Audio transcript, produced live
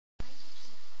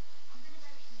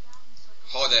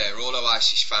there, all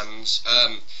Oasis fans.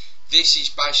 This is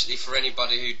basically for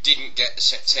anybody who didn't get the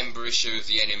September issue of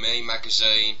the NME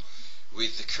magazine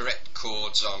with the correct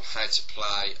chords on how to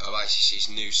play Oasis's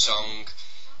new song,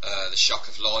 The Shock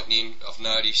of Lightning. I've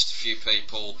noticed a few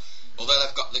people, although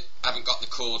haven't got the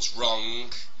chords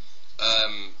wrong,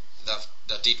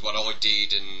 they did what I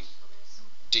did and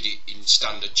did it in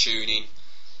standard tuning.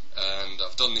 And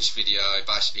I've done this video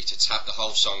basically to tap the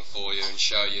whole song for you and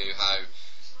show you how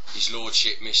His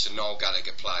Lordship Mr. Noel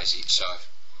Gallagher plays it. So,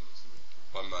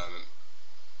 one moment.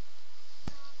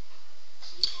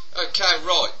 Okay,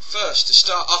 right, first to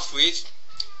start off with,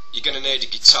 you're going to need a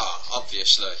guitar,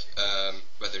 obviously,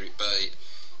 whether it be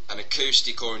an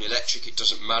acoustic or an electric, it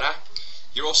doesn't matter.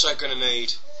 You're also going to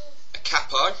need a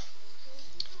capo,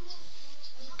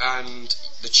 and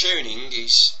the tuning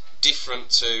is different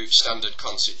to standard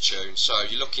concert tune. So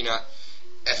you're looking at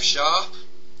F sharp,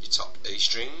 your top E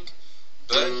string,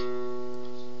 B, E,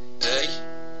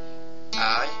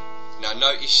 A. Now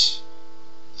notice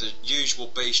the usual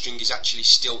B string is actually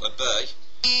still a B,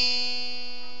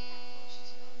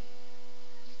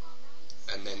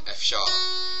 and then F sharp.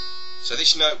 So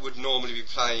this note would normally be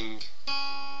playing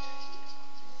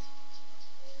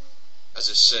as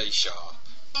a C sharp,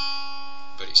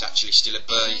 but it's actually still a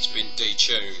B, it's been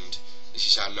detuned. This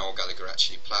is how Noel Gallagher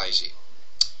actually plays it.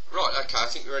 Right, okay, I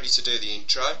think we're ready to do the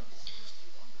intro.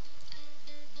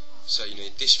 So you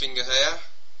need this finger here,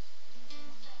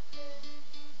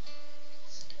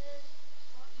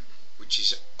 which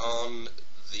is on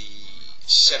the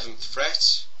 7th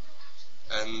fret,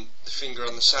 and the finger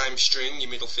on the same string, your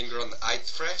middle finger on the 8th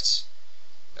fret,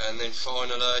 and then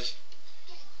finally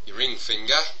your ring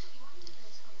finger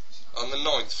on the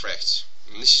 9th fret.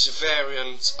 And this is a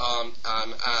variant on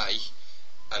an A,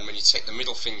 and when you take the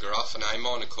middle finger off, an A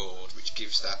minor chord, which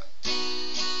gives that.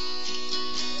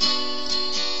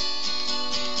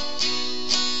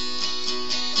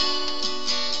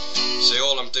 See,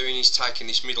 all I'm doing is taking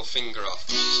this middle finger off,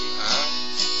 which is an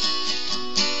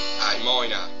A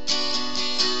minor.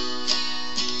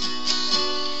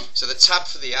 So the tab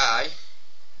for the A,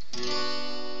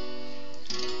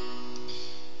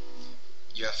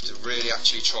 you have to really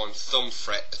actually try and thumb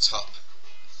fret the top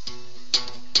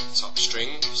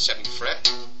string, 7th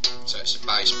fret, so it's a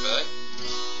bass B.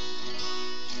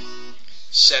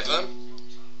 7,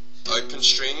 open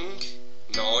string,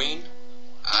 9, 8,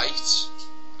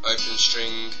 open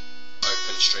string,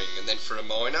 and then for a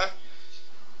minor,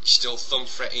 you're still thumb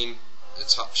fretting the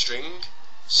top string,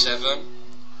 7,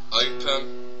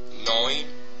 open, 9,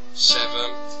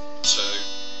 7, 2,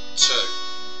 2.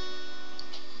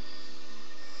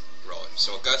 Right,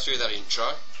 so I'll go through that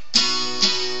intro.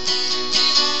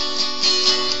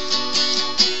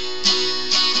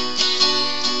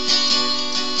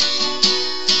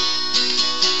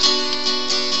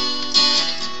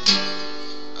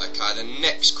 Okay, the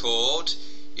next chord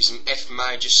is an F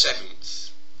major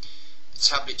 7th. The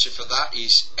tablature for that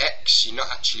is X. You're not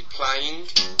actually playing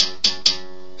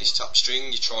this top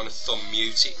string, you're trying to thumb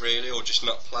mute it really, or just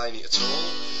not playing it at all.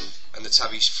 And the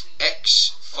tab is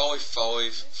X 5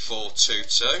 5 4 2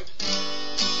 2,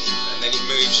 and then it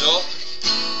moves up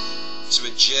to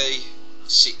a G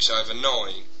 6 over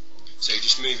 9. So you're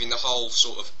just moving the whole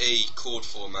sort of E chord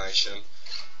formation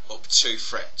up 2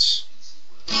 frets,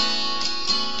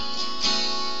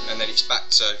 and then it's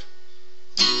back to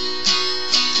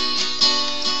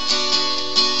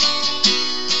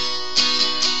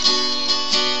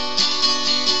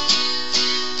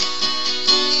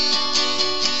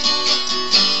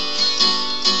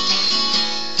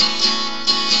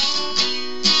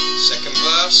second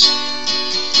verse.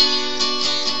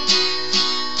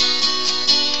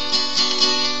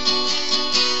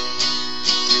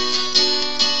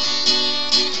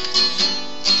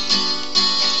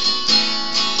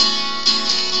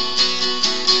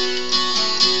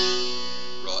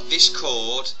 This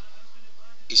chord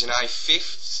is an A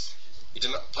 5th. You do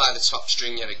not play the top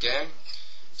string yet again.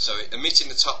 So omitting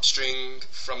the top string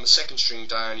from the 2nd string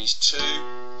down is 2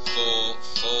 4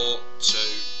 4 2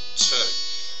 2.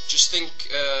 Just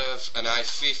think of an A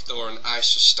 5th or an A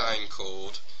sustain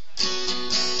chord,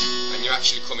 and you're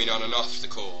actually coming on and off the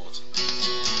chord.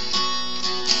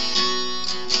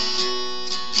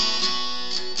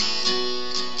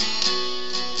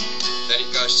 Then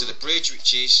it goes to the bridge,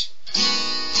 which is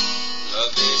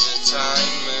love is a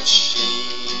time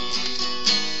machine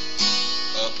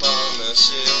upon a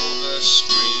silver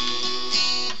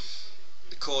screen.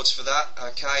 The chords for that,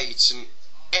 okay, it's an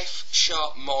F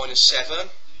sharp minor 7.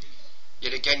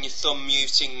 Yet again, you're thumb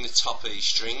muting the top E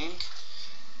string.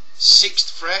 6th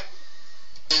fret,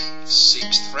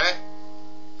 6th fret,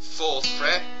 4th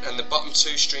fret and the bottom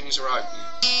 2 strings are open.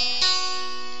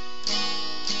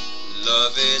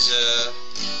 Love is a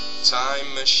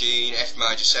time machine, F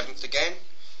major 7th again.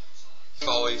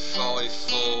 5, 5,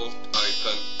 4,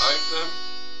 open, open.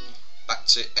 Back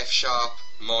to F sharp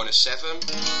minor 7,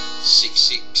 6,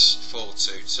 6, 4,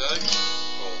 2, 2. Or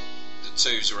the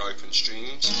 2s are open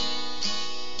strings.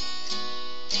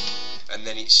 And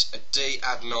then it's a D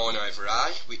add 9 over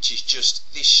A, which is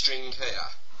just this string here.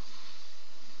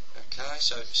 Okay,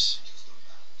 so it's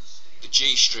the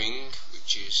G string,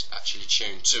 which is actually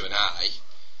tuned to an A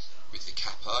with the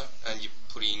capo, and you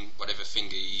put in whatever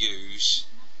finger you use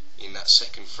in that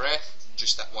 2nd fret,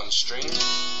 just that one string.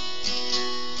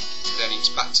 Then it's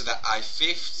back to that A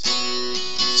 5th.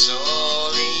 It's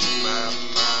all in my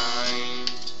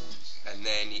mind. And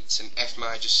then it's an F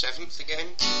major 7th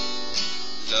again.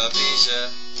 Love is a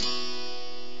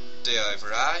D over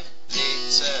A,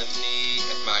 litany,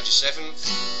 F major 7th,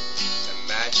 a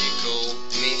magical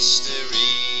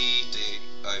mystery, D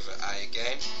over A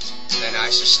again, then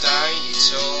I sustain,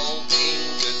 it's all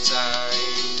in good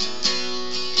time,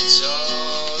 it's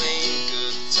all in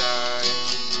good time,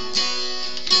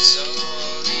 it's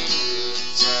all in good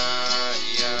time,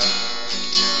 yeah,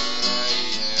 yeah,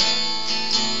 yeah.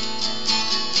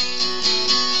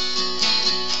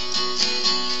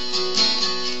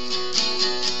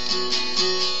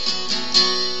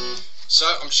 So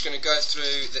I'm just going to go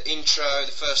through the intro,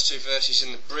 the first 2 verses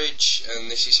and the bridge, and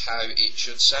this is how it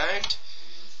should sound.